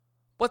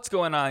What's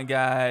going on,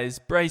 guys?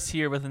 Bryce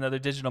here with another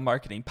digital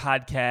marketing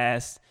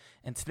podcast.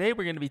 And today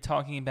we're going to be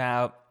talking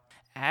about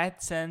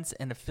AdSense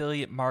and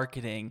affiliate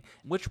marketing.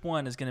 Which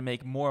one is going to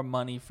make more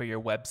money for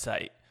your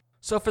website?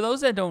 So for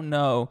those that don't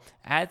know,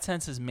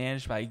 AdSense is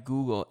managed by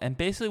Google. And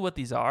basically what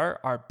these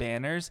are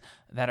banners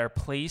that are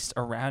placed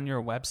around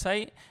your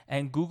website,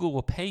 and Google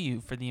will pay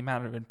you for the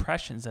amount of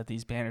impressions that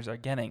these banners are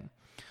getting.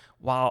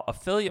 While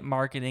affiliate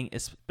marketing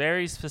is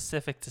very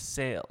specific to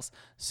sales.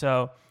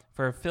 So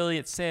for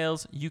affiliate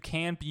sales, you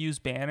can use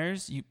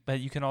banners,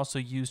 but you can also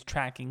use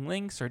tracking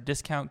links or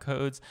discount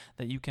codes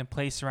that you can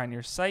place around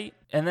your site.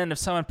 And then if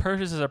someone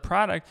purchases a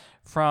product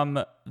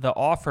from the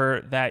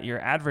offer that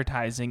you're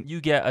advertising,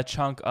 you get a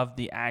chunk of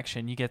the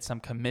action. You get some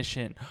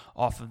commission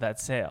off of that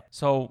sale.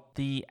 So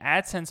the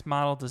AdSense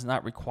model does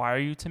not require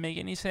you to make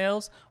any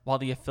sales, while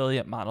the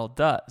affiliate model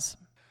does.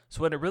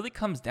 So when it really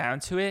comes down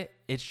to it,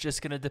 it's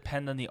just going to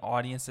depend on the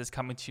audience that's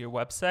coming to your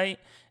website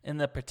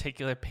and the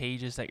particular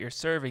pages that you're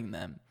serving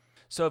them.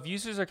 So if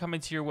users are coming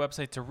to your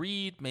website to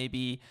read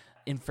maybe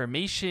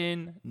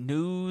information,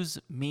 news,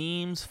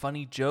 memes,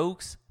 funny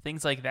jokes,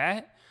 things like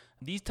that,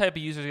 these type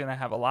of users are going to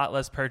have a lot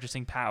less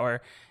purchasing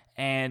power,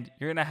 and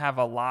you're going to have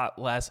a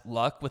lot less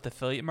luck with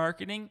affiliate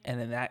marketing.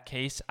 And in that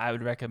case, I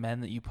would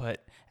recommend that you put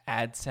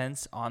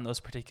AdSense on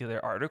those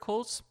particular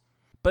articles.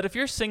 But if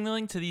you're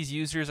signaling to these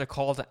users a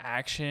call to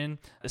action,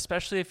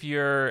 especially if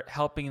you're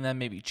helping them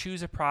maybe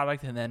choose a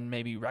product and then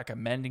maybe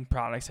recommending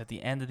products at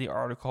the end of the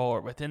article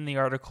or within the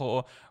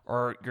article,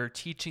 or you're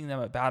teaching them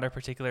about a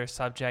particular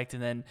subject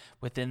and then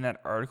within that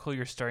article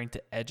you're starting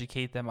to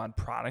educate them on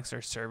products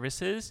or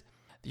services,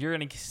 you're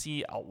going to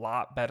see a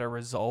lot better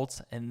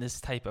results in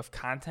this type of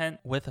content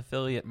with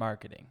affiliate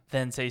marketing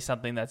than say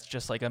something that's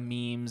just like a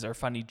memes or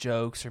funny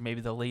jokes or maybe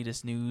the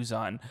latest news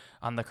on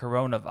the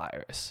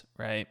coronavirus,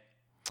 right?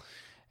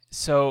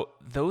 So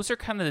those are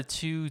kind of the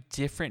two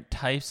different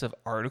types of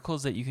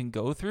articles that you can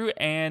go through.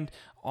 And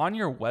on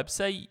your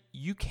website,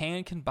 you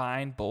can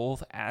combine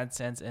both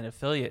AdSense and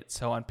affiliate.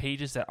 So on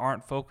pages that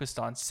aren't focused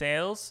on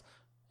sales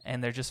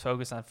and they're just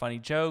focused on funny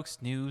jokes,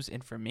 news,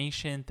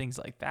 information, things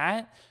like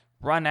that,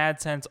 run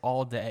AdSense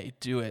all day,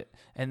 do it.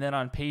 And then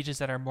on pages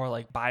that are more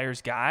like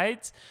buyer's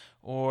guides,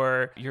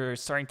 or you're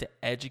starting to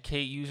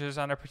educate users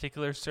on a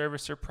particular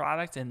service or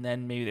product, and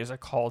then maybe there's a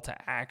call to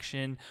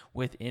action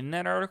within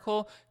that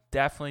article,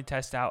 definitely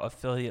test out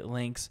affiliate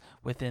links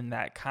within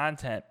that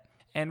content.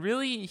 And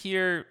really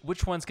here,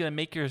 which one's going to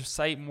make your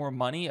site more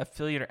money,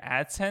 affiliate or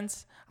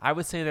AdSense? I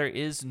would say there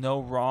is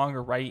no wrong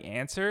or right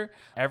answer.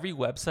 Every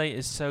website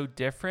is so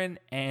different,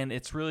 and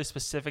it's really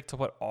specific to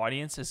what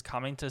audience is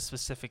coming to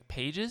specific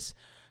pages.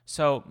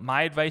 So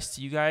my advice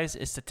to you guys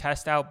is to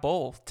test out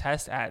both.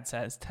 Test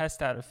AdSense,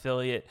 test out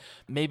affiliate,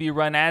 maybe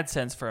run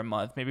AdSense for a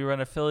month, maybe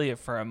run affiliate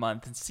for a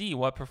month, and see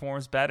what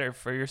performs better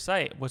for your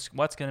site, what's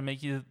going to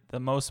make you the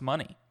most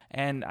money.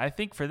 And I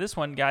think for this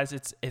one, guys,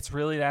 it's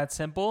really that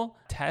simple.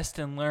 Test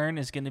and learn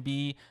is going to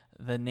be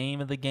the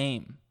name of the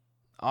game.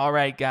 All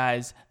right,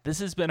 guys, this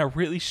has been a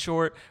really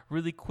short,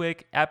 really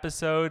quick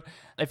episode.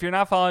 If you're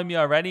not following me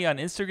already on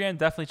Instagram,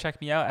 definitely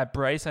check me out at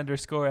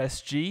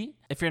Bryce_SG.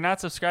 If you're not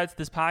subscribed to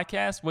this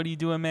podcast, what are you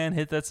doing, man?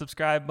 Hit that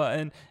subscribe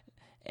button.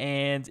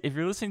 And if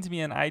you're listening to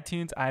me on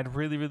iTunes, I'd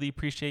really, really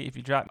appreciate if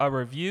you drop a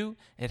review.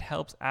 It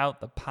helps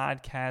out the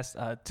podcast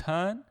a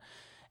ton.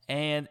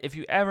 And if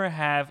you ever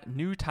have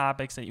new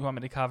topics that you want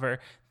me to cover,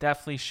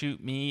 definitely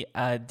shoot me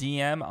a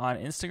DM on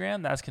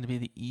Instagram. That's going to be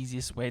the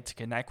easiest way to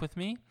connect with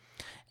me.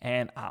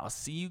 And I'll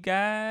see you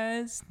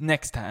guys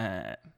next time.